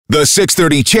The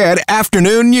 6:30 CHED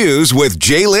Afternoon News with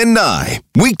Jaylen Nye.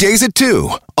 Weekdays at 2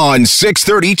 on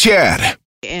 6:30 CHED.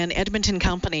 And Edmonton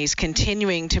companies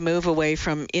continuing to move away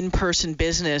from in-person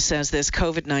business as this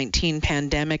COVID-19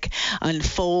 pandemic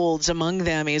unfolds. Among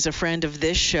them is a friend of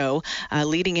this show,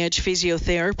 Leading Edge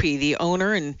Physiotherapy, the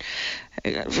owner, and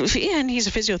he's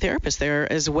a physiotherapist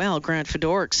there as well. Grant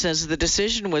Fedoruk says the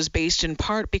decision was based in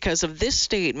part because of this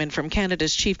statement from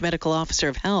Canada's Chief Medical Officer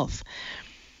of Health.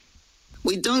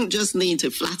 We don't just need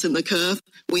to flatten the curve,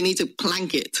 we need to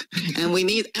plank it. And we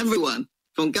need everyone,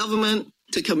 from government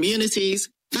to communities,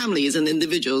 families and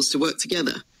individuals to work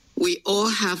together. We all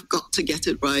have got to get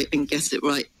it right and get it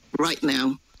right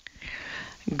now.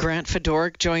 Grant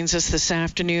Fedoruk joins us this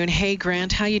afternoon. Hey,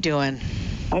 Grant, how you doing?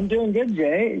 I'm doing good,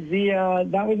 Jay.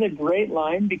 That was a great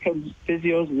line because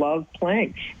physios love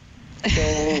planks.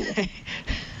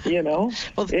 So,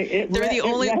 well,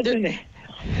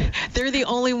 they're the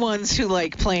only ones who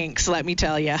like planks, let me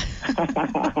tell you.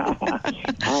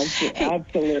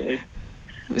 Absolutely.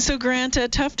 So, Grant, a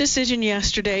tough decision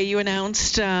yesterday. You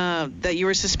announced that you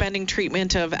were suspending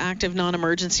treatment of active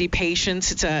non-emergency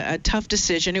patients. It's a tough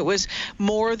decision. It was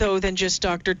more, though, than just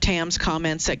Dr. Tam's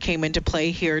comments that came into play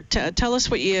here. Tell us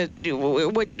what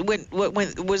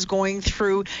was going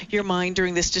through your mind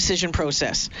during this decision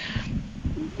process.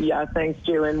 Yeah, thanks,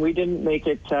 Jaylen. We didn't make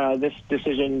it, this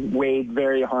decision weighed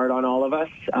very hard on all of us.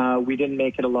 We didn't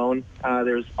make it alone.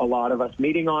 There's a lot of us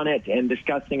meeting on it and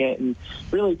discussing it and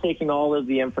really taking all of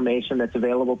the information that's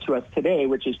available to us today,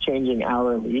 which is changing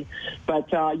hourly.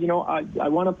 But, I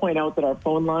want to point out that our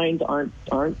phone lines aren't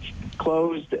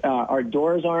closed, our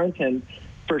doors aren't, and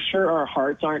for sure our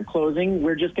hearts aren't closing.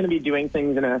 We're just going to be doing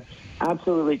things in a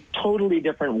absolutely totally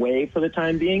different way for the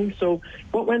time being. So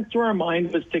what went through our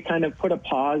mind was to kind of put a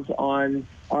pause on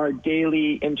our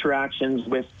daily interactions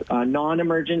with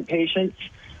non-emergent patients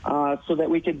so that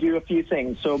we could do a few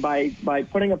things. So by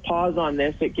putting a pause on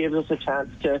this, it gives us a chance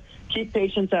to keep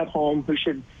patients at home who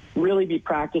should really be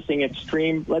practicing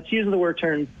extreme, let's use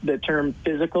the term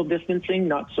physical distancing,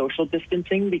 not social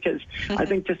distancing, because I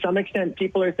think to some extent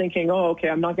people are thinking, oh, okay,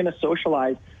 I'm not going to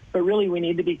socialize. But really, we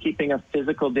need to be keeping a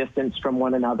physical distance from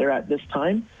one another at this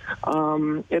time.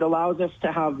 It allows us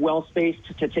to have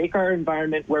well-spaced, to take our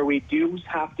environment where we do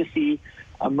have to see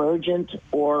emergent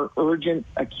or urgent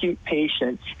acute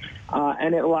patients,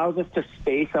 and it allows us to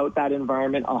space out that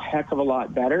environment a heck of a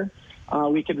lot better.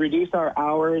 We could reduce our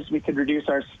hours, we could reduce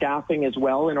our staffing as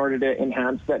well in order to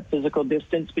enhance that physical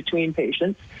distance between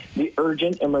patients, the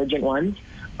urgent, emergent ones.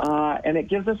 And it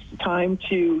gives us time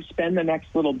to spend the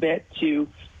next little bit to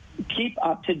keep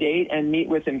up to date and meet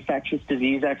with infectious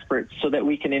disease experts so that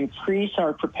we can increase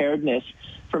our preparedness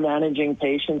for managing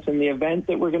patients in the event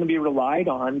that we're going to be relied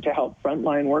on to help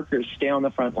frontline workers stay on the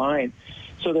front line.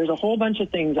 So there's a whole bunch of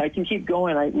things. I can keep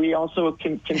going. We also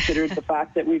considered the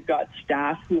fact that we've got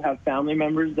staff who have family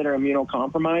members that are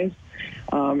immunocompromised.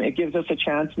 It gives us a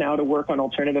chance now to work on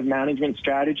alternative management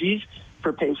strategies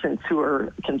for patients who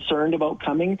are concerned about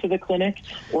coming to the clinic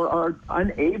or are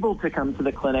unable to come to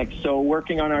the clinic. So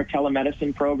working on our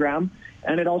telemedicine program.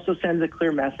 And it also sends a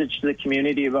clear message to the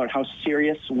community about how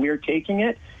serious we're taking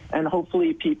it. And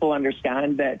hopefully people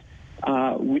understand that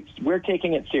we're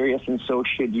taking it serious, and so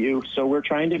should you. So we're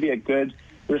trying to be a good,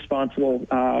 responsible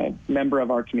member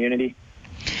of our community.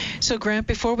 So, Grant,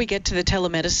 before we get to the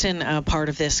telemedicine part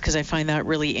of this, because I find that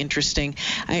really interesting,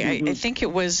 I think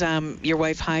it was your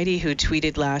wife Heidi who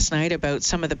tweeted last night about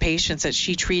some of the patients that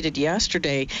she treated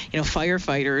yesterday,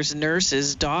 firefighters,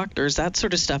 nurses, doctors, that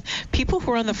sort of stuff, people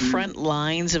who are on the front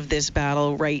lines of this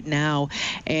battle right now.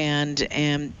 And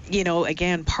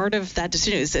again, part of that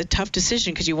decision is a tough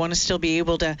decision because you want to still be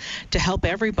able to help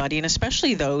everybody, and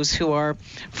especially those who are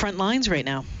front lines right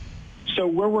now. So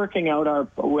we're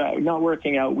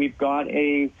we've got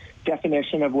a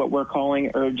definition of what we're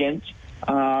calling urgent.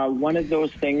 One of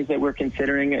those things that we're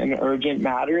considering an urgent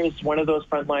matter is one of those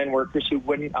frontline workers who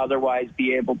wouldn't otherwise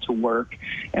be able to work.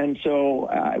 And so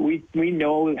we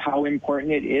know how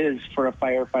important it is for a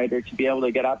firefighter to be able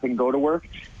to get up and go to work.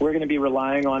 We're going to be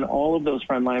relying on all of those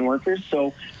frontline workers.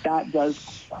 So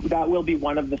that will be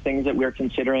one of the things that we're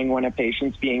considering when a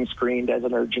patient's being screened as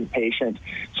an urgent patient.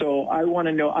 So I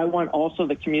want also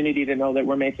the community to know that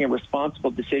we're making a responsible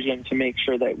decision to make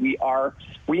sure that we are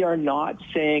not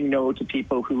saying no to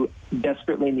people who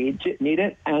desperately need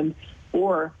it, and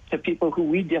or to people who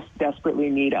we just desperately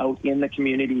need out in the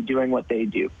community doing what they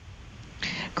do.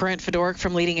 Grant Fedoruk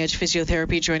from Leading Edge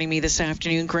Physiotherapy joining me this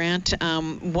afternoon. Grant,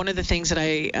 one of the things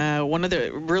that one of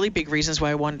the really big reasons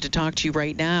why I wanted to talk to you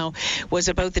right now was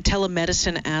about the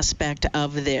telemedicine aspect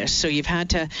of this. So you've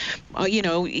had to,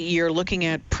 you're looking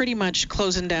at pretty much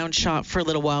closing down shop for a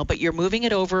little while, but you're moving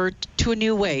it over to a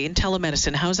new way in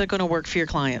telemedicine. How's that going to work for your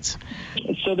clients?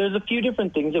 So there's a few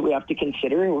different things that we have to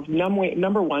consider.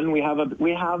 Number one, we have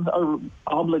a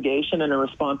obligation and a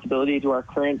responsibility to our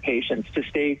current patients to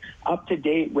stay up to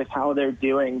date with how they're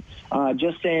doing.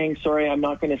 Just saying, sorry, I'm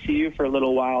not going to see you for a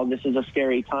little while, this is a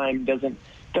scary time, doesn't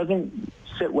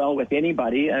sit well with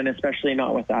anybody, and especially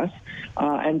not with us.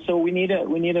 And so we need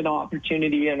an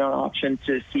opportunity and an option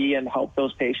to see and help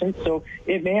those patients. So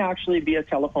it may actually be a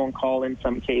telephone call in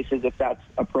some cases if that's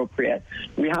appropriate.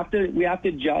 We have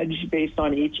to judge based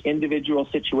on each individual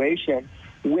situation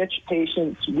which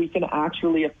patients we can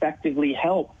actually effectively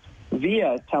help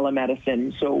via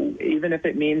telemedicine. So even if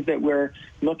it means that we're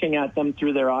looking at them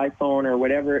through their iPhone or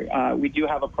whatever, we do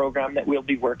have a program that we'll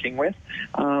be working with.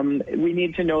 We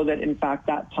need to know that, in fact,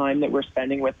 that time that we're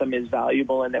spending with them is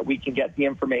valuable and that we can get the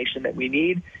information that we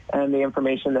need and the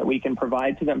information that we can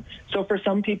provide to them. So for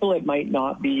some people, it might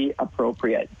not be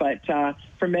appropriate. But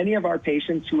for many of our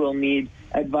patients who will need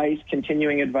advice,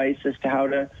 continuing advice as to how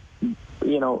to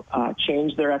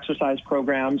change their exercise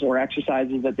programs or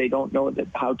exercises that they don't know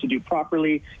how to do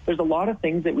properly. There's a lot of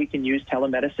things that we can use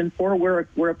telemedicine for.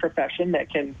 We're a profession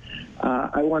that can,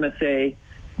 I want to say,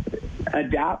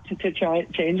 adapt to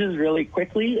changes really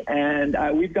quickly. And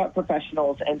we've got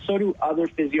professionals, and so do other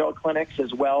physio clinics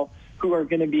as well, who are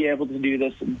going to be able to do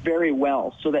this very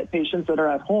well so that patients that are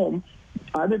at home,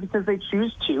 either because they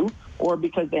choose to or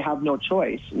because they have no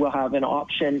choice, will have an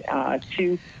option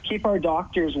to keep our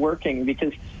doctors working,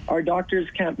 because our doctors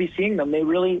can't be seeing them.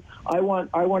 I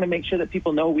want to make sure that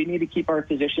people know we need to keep our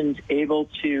physicians able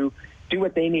to do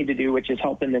what they need to do, which is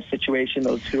help in this situation,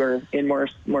 those who are in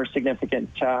more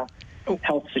significant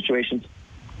health situations.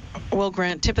 Well,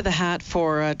 Grant, tip of the hat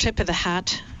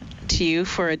to you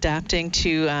for adapting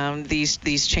to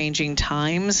these changing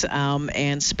times.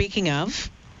 And speaking of,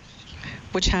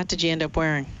 which hat did you end up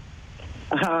wearing?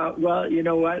 Well, you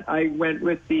know what? I went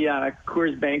with the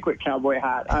Coors Banquet cowboy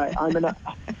hat. I'm an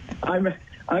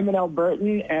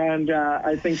Albertan, and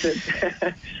I think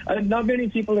that not many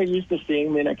people are used to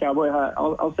seeing me in a cowboy hat.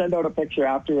 I'll send out a picture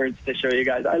afterwards to show you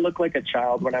guys. I look like a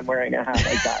child when I'm wearing a hat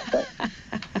like that.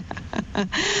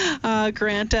 But.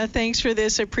 Grant, thanks for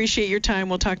this. I appreciate your time.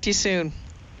 We'll talk to you soon.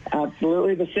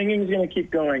 Absolutely. The singing's going to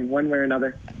keep going one way or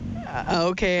another.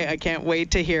 Okay, I can't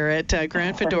wait to hear it.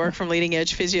 Grant Fedoruk from Leading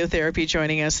Edge Physiotherapy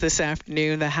joining us this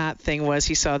afternoon. The hat thing was,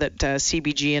 he saw that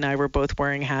CBG and I were both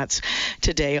wearing hats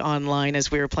today online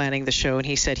as we were planning the show, and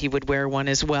he said he would wear one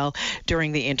as well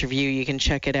during the interview. You can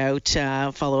check it out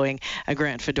following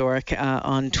Grant Fedoruk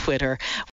on Twitter.